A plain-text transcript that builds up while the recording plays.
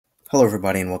Hello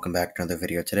everybody and welcome back to another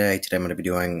video today. Today I'm going to be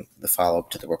doing the follow-up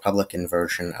to the Republican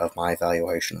version of my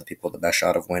evaluation of the people with the best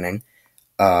shot of winning.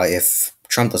 If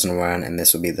Trump doesn't win, and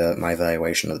this would be my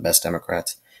evaluation of the best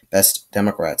Democrats, the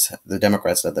Democrats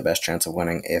that have the best chance of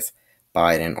winning if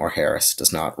Biden or Harris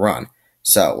does not run.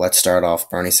 So let's start off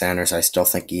Bernie Sanders. I still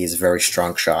think he's a very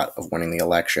strong shot of winning the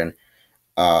election.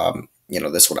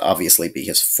 This would obviously be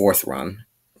his fourth run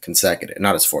consecutive,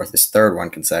 not his fourth, his third one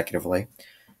consecutively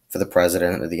for the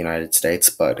president of the United States,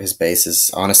 but his base is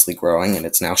honestly growing, and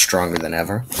it's now stronger than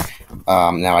ever.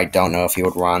 Now, I don't know if he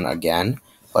would run again,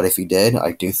 but if he did,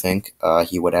 I do think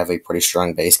he would have a pretty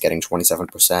strong base, getting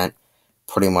 27%,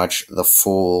 pretty much the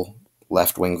full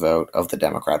left-wing vote of the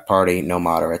Democrat Party, no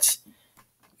moderates,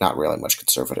 not really much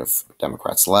conservative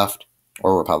Democrats left,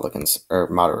 or Republicans, or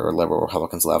moderate or liberal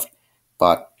Republicans left,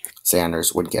 but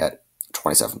Sanders would get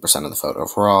 27% of the vote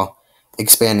overall,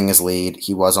 expanding his lead.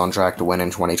 He was on track to win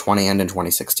in 2020 and in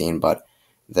 2016, but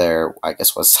there, I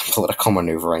guess, was some political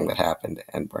maneuvering that happened,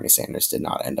 and Bernie Sanders did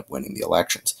not end up winning the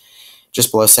elections. Just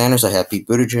below Sanders, I have Pete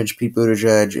Buttigieg. Pete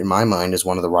Buttigieg, in my mind, is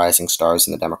one of the rising stars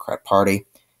in the Democrat Party.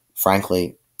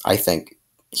 Frankly, I think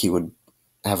he would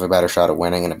have a better shot at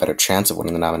winning and a better chance of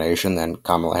winning the nomination than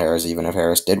Kamala Harris, even if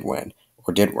Harris did win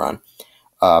or did run.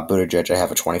 Buttigieg, I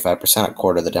have a 25%, a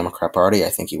quarter of the Democrat Party. I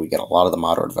think he would get a lot of the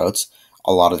moderate votes,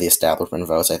 a lot of the establishment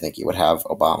votes. I think he would have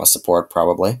Obama's support,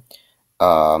 probably.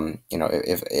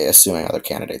 If assuming other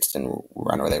candidates didn't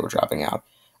run or they were dropping out.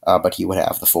 But he would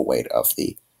have the full weight of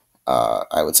the,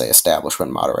 I would say,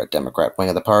 establishment moderate Democrat wing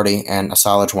of the party, and a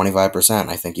solid 25%.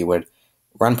 I think he would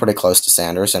run pretty close to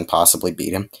Sanders and possibly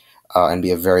beat him, and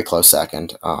be a very close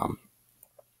second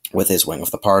with his wing of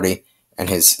the party and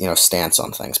his stance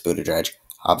on things. Buttigieg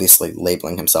obviously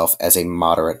labeling himself as a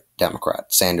moderate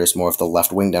Democrat. Sanders more of the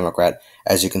left-wing Democrat,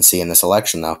 as you can see in this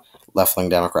election, though. Left-wing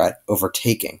Democrat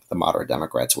overtaking the moderate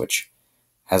Democrats, which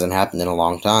hasn't happened in a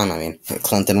long time. I mean,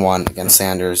 Clinton won against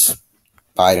Sanders,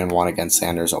 Biden won against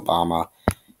Sanders, Obama,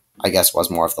 I guess, was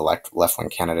more of the left-wing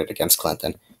candidate against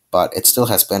Clinton, but it still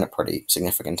has been a pretty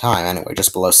significant time. Anyway,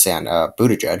 just below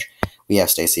Buttigieg, we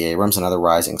have Stacey Abrams, another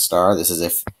rising star. This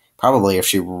is probably if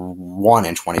she won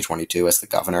in 2022 as the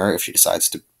governor, if she decides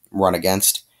to run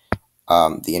against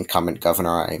the incumbent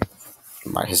governor.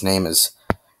 His name is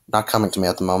not coming to me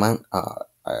at the moment.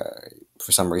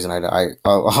 For some reason,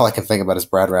 all I can think about is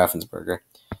Brad Raffensperger.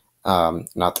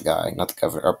 Not the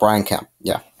governor, or Brian Kemp.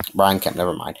 Yeah, Brian Kemp,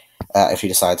 never mind. If he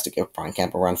decides to give Brian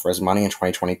Kemp a run for his money in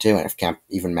 2022, and if Kemp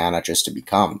even manages to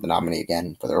become the nominee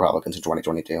again for the Republicans in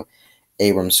 2022,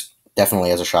 Abrams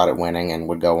definitely has a shot at winning and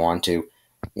would go on to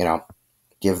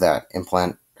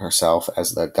implant herself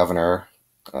as the governor,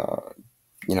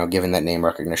 given that name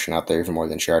recognition out there even more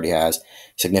than she already has.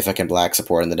 Significant black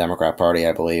support in the Democrat Party,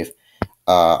 I believe.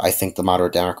 I think the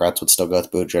moderate Democrats would still go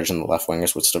with Buttigieg and the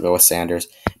left-wingers would still go with Sanders,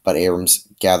 but Abrams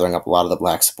gathering up a lot of the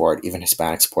black support, even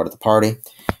Hispanic support of the party.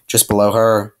 Just below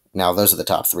her, now those are the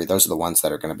top three. Those are the ones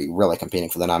that are going to be really competing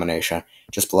for the nomination.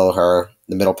 Just below her,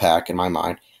 the middle pack, in my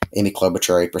mind, Amy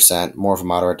Klobuchar, 8%, more of a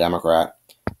moderate Democrat.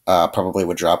 Probably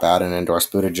would drop out and endorse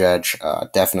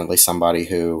Buttigieg. Definitely somebody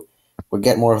who would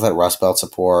get more of that Rust Belt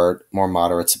support, more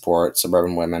moderate support,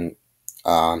 suburban women.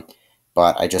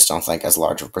 But I just don't think as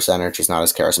large of a percentage. She's not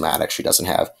as charismatic. She doesn't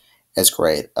have as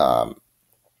great a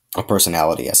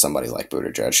personality as somebody like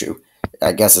Buttigieg, who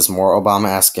I guess is more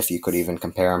Obama-esque, if you could even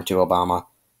compare him to Obama.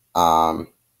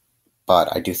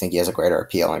 But I do think he has a greater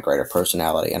appeal and a greater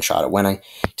personality and shot at winning.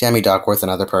 Tammy Duckworth,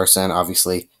 another person,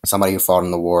 obviously somebody who fought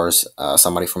in the wars,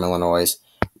 somebody from Illinois,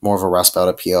 more of a Rust Belt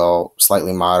appeal,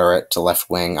 slightly moderate to left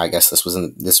wing. I guess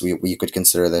you could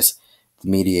consider this the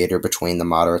mediator between the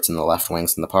moderates and the left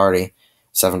wings in the party.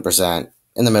 7%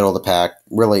 in the middle of the pack,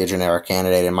 really a generic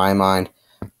candidate in my mind.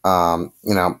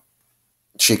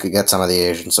 She could get some of the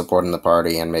Asian support in the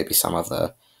party and maybe some of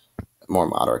the more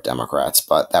moderate Democrats,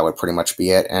 but that would pretty much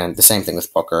be it. And the same thing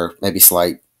with Booker, maybe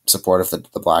slight support of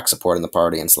the black support in the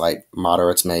party and slight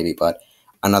moderates maybe, but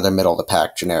another middle of the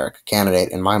pack generic candidate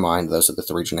in my mind. Those are the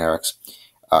three generics: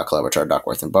 Klobuchar,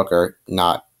 Duckworth, and Booker.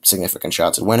 Not significant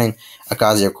shots at winning.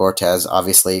 Ocasio Cortez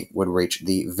obviously would reach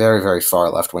the very, very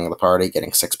far left wing of the party,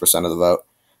 getting 6% of the vote.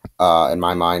 In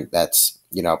my mind, that's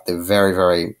the very,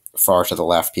 very far to the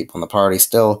left people in the party.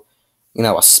 Still,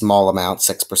 a small amount,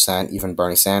 6%. Even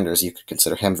Bernie Sanders, you could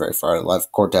consider him very far to the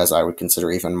left. Cortez, I would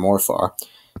consider even more far.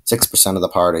 6% of the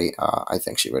party. I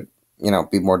think she would,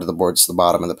 be more to the the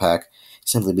bottom of the pack,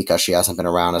 simply because she hasn't been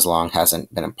around as long,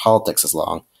 hasn't been in politics as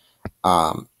long,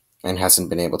 and hasn't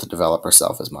been able to develop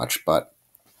herself as much. But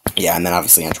yeah, and then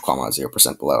obviously Andrew Cuomo is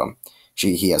 0% below him.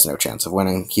 He has no chance of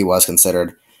winning. He was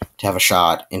considered to have a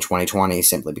shot in 2020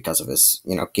 simply because of his,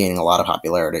 gaining a lot of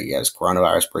popularity. He has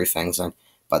coronavirus briefings,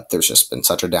 but there's just been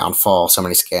such a downfall, so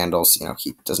many scandals.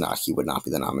 He would not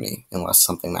be the nominee unless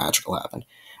something magical happened.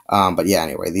 But yeah,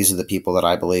 anyway, these are the people that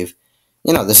I believe.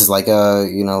 This is like a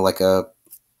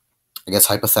I guess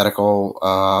hypothetical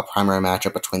primary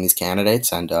matchup between these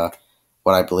candidates, and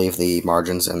what I believe the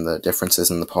margins and the differences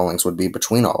in the pollings would be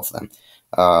between all of them.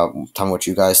 Tell me what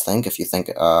you guys think. If you think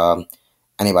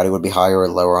anybody would be higher or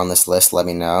lower on this list, let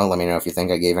me know. Let me know if you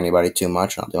think I gave anybody too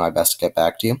much, and I'll do my best to get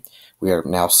back to you. We are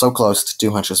now so close to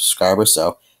 200 subscribers,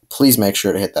 so please make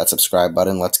sure to hit that subscribe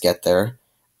button. Let's get there.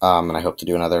 And I hope to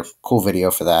do another cool video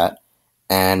for that.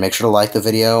 And make sure to like the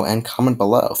video and comment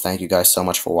below. Thank you guys so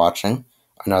much for watching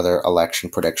another election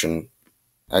prediction,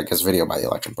 I guess, video by the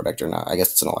election predictor. No, I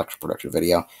guess it's an election predictor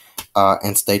video.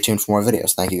 And stay tuned for more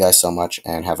videos. Thank you guys so much,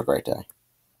 and have a great day.